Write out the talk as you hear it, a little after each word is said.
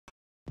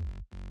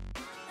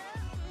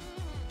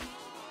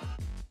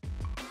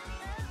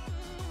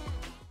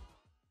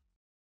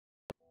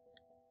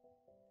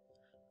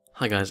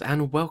Hi guys,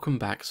 and welcome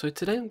back. So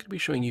today I'm going to be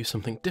showing you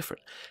something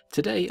different.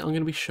 Today I'm going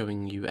to be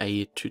showing you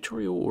a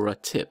tutorial or a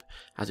tip,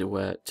 as it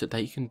were,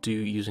 that you can do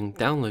using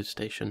Download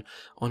Station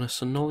on a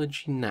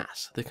Synology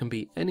NAS. There can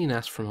be any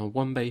NAS from a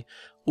 1-bay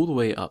all the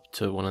way up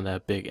to one of their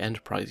big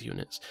enterprise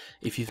units.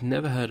 If you've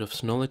never heard of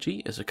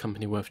Synology, it's a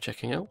company worth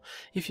checking out.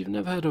 If you've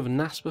never heard of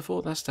NAS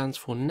before, that stands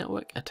for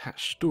Network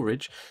Attached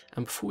Storage.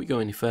 And before we go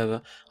any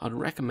further, I'd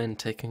recommend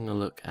taking a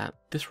look at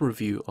this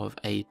review of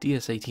a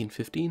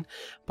DS1815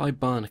 by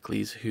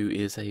Barnacules, who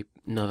is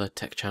another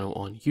tech channel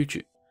on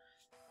YouTube.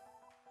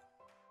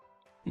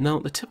 Now,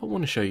 the tip I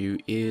want to show you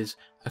is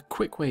a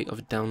quick way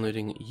of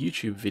downloading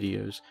YouTube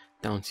videos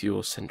down to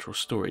your central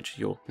storage,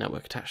 your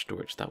network attached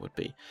storage that would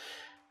be.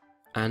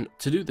 And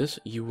to do this,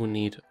 you will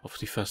need,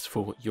 obviously, first of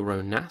all, your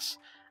own NAS,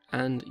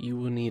 and you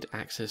will need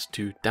access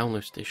to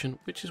Download Station,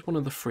 which is one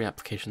of the free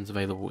applications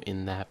available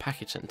in their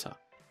package center.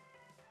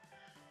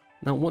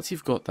 Now, once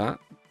you've got that,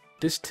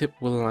 this tip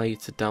will allow you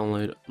to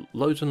download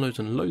loads and loads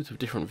and loads of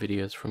different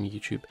videos from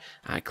YouTube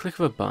at a click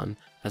of a button,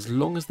 as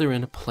long as they're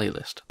in a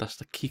playlist. That's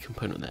the key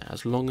component there,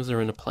 as long as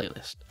they're in a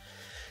playlist.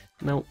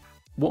 Now,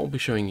 what I'll be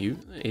showing you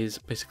is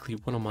basically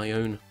one of my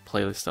own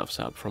playlists I've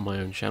set up from my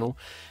own channel.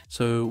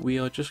 So we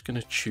are just going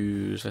to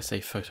choose, let's say,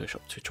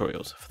 Photoshop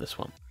tutorials for this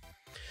one.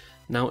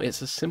 Now,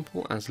 it's as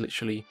simple as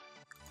literally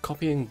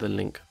copying the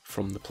link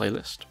from the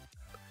playlist,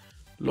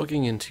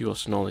 logging into your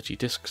Synology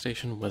disk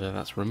station, whether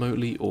that's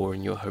remotely or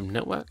in your home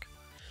network,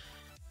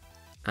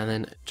 and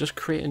then just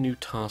create a new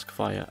task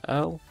via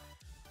L,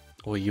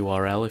 or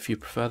URL if you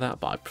prefer that,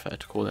 but I prefer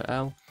to call it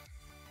L.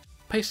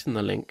 Paste in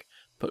the link,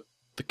 but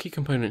the key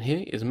component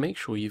here is make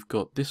sure you've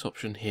got this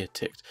option here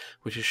ticked,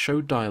 which is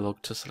show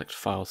dialog to select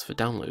files for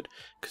download,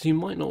 because you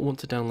might not want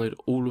to download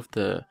all of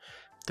the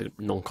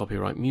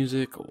non-copyright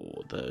music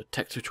or the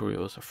tech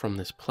tutorials from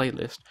this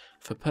playlist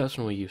for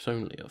personal use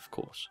only, of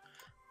course.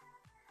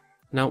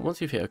 Now,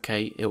 once you've hit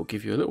OK, it will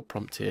give you a little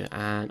prompt here,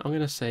 and I'm going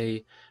to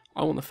say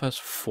I want the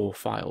first 4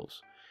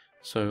 files.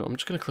 So I'm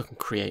just going to click on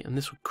Create, and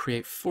this will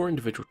create 4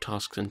 individual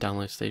tasks in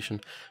Download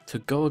Station to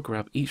go and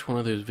grab each one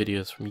of those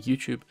videos from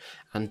YouTube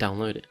and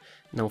download it.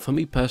 Now, for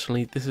me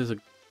personally, this is a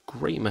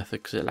great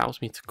method because it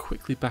allows me to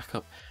quickly back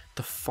up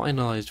the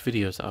finalized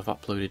videos that I've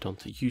uploaded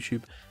onto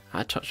YouTube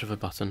at a touch of a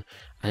button,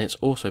 and it's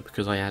also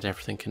because I add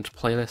everything into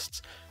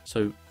playlists,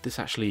 so this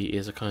actually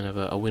is a kind of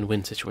a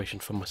win-win situation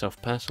for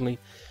myself personally.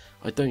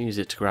 I don't use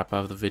it to grab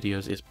other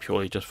videos, it's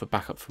purely just for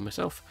backup for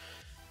myself.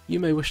 You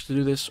may wish to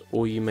do this,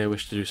 or you may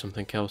wish to do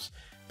something else,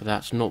 but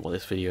that's not what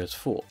this video is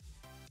for.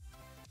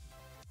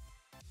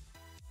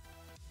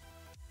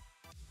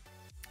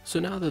 So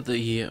now that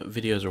the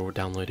videos are all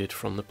downloaded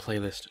from the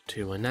playlist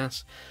to my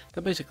NAS,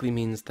 that basically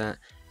means that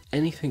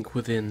anything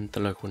within the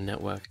local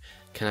network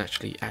can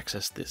actually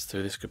access this.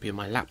 So this could be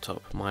my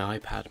laptop, my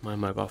iPad, my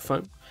mobile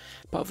phone,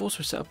 but I've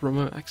also set up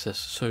remote access,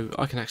 so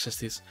I can access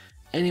this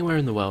anywhere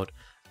in the world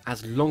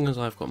as long as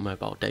I've got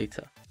mobile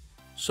data.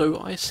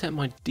 So I set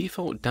my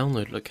default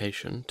download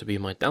location to be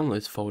my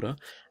downloads folder,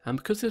 and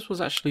because this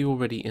was actually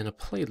already in a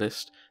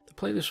playlist, the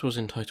playlist was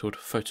entitled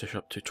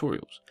Photoshop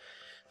Tutorials.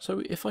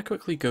 So if I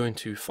quickly go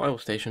into File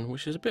Station,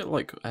 which is a bit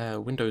like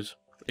Windows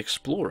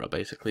Explorer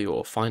basically,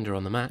 or Finder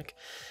on the Mac,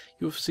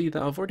 you'll see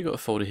that I've already got a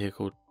folder here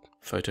called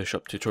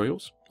Photoshop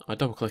Tutorials. I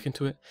double click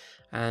into it,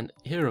 and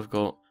here I've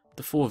got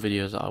the 4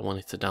 videos that I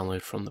wanted to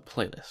download from the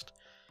playlist.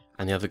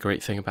 And the other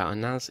great thing about a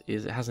NAS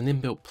is it has an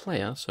inbuilt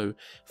player, so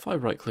if I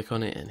right click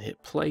on it and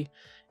hit play,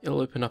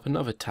 it'll open up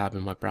another tab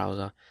in my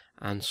browser,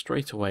 and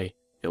straight away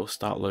it'll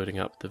start loading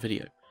up the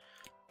video.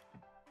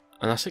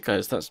 And that's it,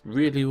 guys, that's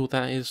really all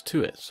that is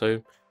to it.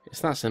 So it's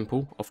that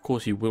simple. Of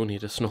course you will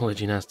need a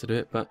Synology NAS to do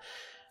it, but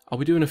I'll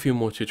be doing a few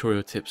more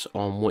tutorial tips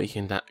on what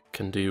you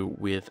can do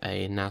with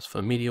a NAS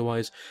for media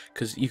wise,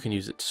 because you can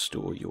use it to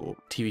store your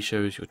TV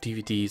shows, your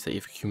DVDs that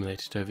you've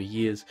accumulated over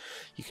years.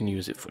 You can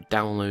use it for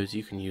downloads,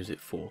 you can use it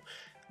for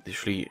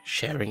literally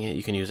sharing it,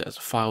 you can use it as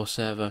a file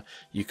server,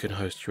 you can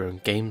host your own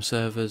game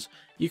servers,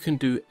 you can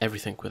do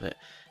everything with it.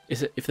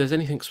 If there's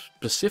anything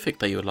specific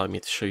that you would like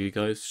me to show you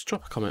guys, just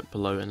drop a comment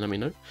below and let me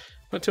know.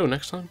 But until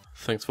next time,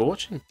 thanks for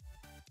watching.